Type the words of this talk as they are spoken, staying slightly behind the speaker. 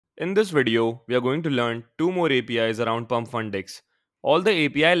In this video, we are going to learn two more APIs around Pump.Fun decks. All the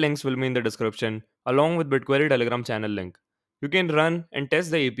API links will be in the description along with Bitquery Telegram channel link. You can run and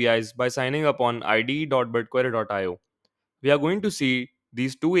test the APIs by signing up on ide.bitquery.io. We are going to see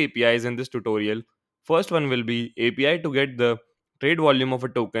these two APIs in this tutorial. First one will be API to get the trade volume of a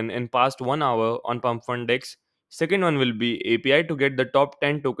token in past 1 hour on Pump.Fun decks. Second one will be API to get the top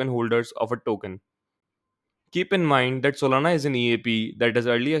 10 token holders of a token. Keep in mind that Solana is an EAP that is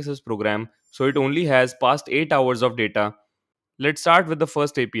early access program, so it only has past 8 hours of data. Let's start with the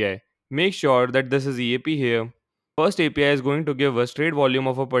first API. Make sure that this is EAP here. First API is going to give us trade volume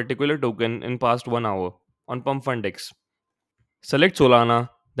of a particular token in past 1 hour on Pump.Fun DEX. Select Solana,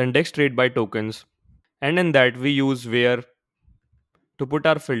 then DEX trade by tokens, and in that we use where to put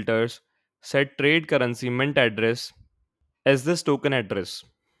our filters, set trade currency mint address as this token address.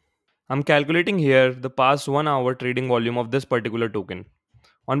 I'm calculating here the past 1 hour trading volume of this particular token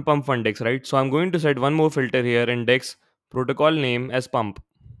on Pump.Fun DEX, right? So I'm going to set one more filter here in DEX protocol name as pump.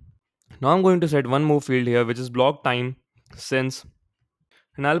 Now I'm going to set one more field here which is block time since,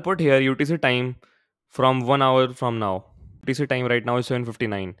 and I'll put here UTC time from 1 hour from now. UTC time right now is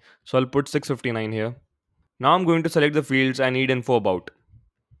 7:59, so I'll put 6:59 here. Now I'm going to select the fields I need info about.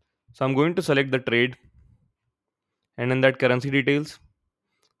 So I'm going to select the trade, and in that currency details,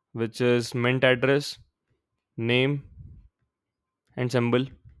 which is mint address, name, and symbol.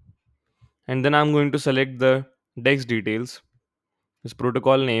 And then I'm going to select the DEX details, this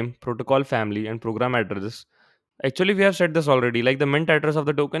protocol name, protocol family, and program address. Actually, we have set this already, like the mint address of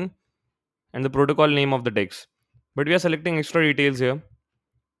the token and the protocol name of the DEX. But we are selecting extra details here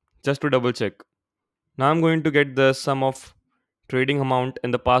just to double check. Now I'm going to get the sum of trading amount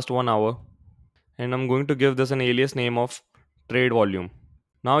in the past 1 hour, and I'm going to give this an alias name of trade volume.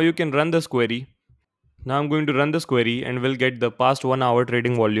 Now you can run this query. Now I'm going to run this query and we'll get the past 1 hour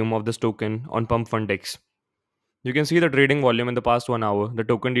trading volume of this token on Pump.Fun DEX. You can see the trading volume in the past 1 hour, the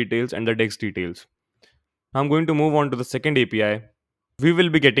token details, and the DEX details. Now I'm going to move on to the second API. We will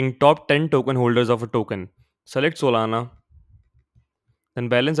be getting top 10 token holders of a token. Select Solana, then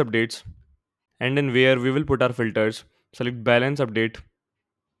balance updates, and in where we will put our filters. Select balance update,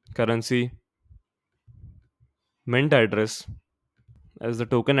 currency, mint address as the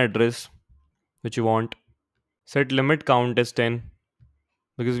token address which you want. Set limit count as 10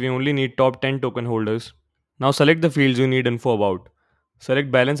 because we only need top 10 token holders. Now select the fields you need info about.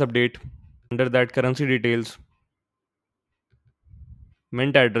 Select balance update, under that currency details,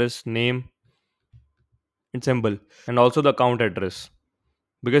 mint address, name, and symbol, and also the account address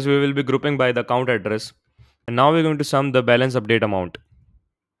because we will be grouping by the account address. And now we're going to sum the balance update amount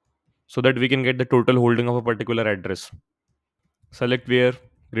so that we can get the total holding of a particular address. Select where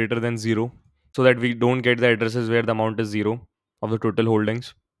greater than 0 so that we don't get the addresses where the amount is 0 of the total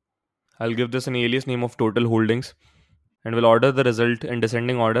holdings. I'll give this an alias name of total holdings and will order the result in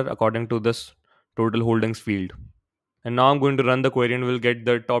descending order according to this total holdings field. And now I'm going to run the query and we'll get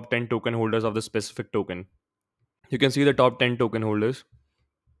the top 10 token holders of the specific token. You can see the top 10 token holders.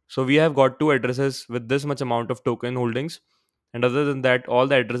 So we have got two addresses with this much amount of token holdings, and other than that, all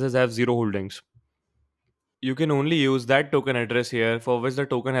the addresses have 0 holdings. You can only use that token address here for which the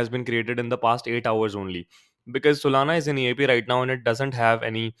token has been created in the past 8 hours only, because Solana is in EAP right now and it doesn't have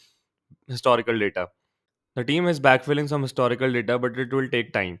any historical data. The team is backfilling some historical data, but it will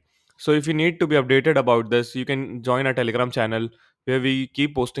take time. So if you need to be updated about this, you can join our Telegram channel where we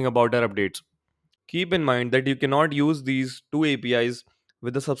keep posting about our updates. Keep in mind that you cannot use these two APIs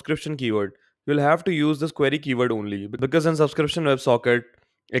with the subscription keyword. You'll have to use this query keyword only because in subscription WebSocket,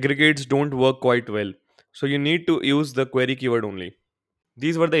 aggregates don't work quite well. So you need to use the query keyword only.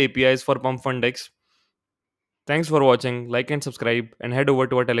 These were the APIs for Pump.Fun DEX. Thanks for watching, like and subscribe, and head over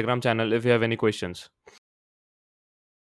to our Telegram channel if you have any questions.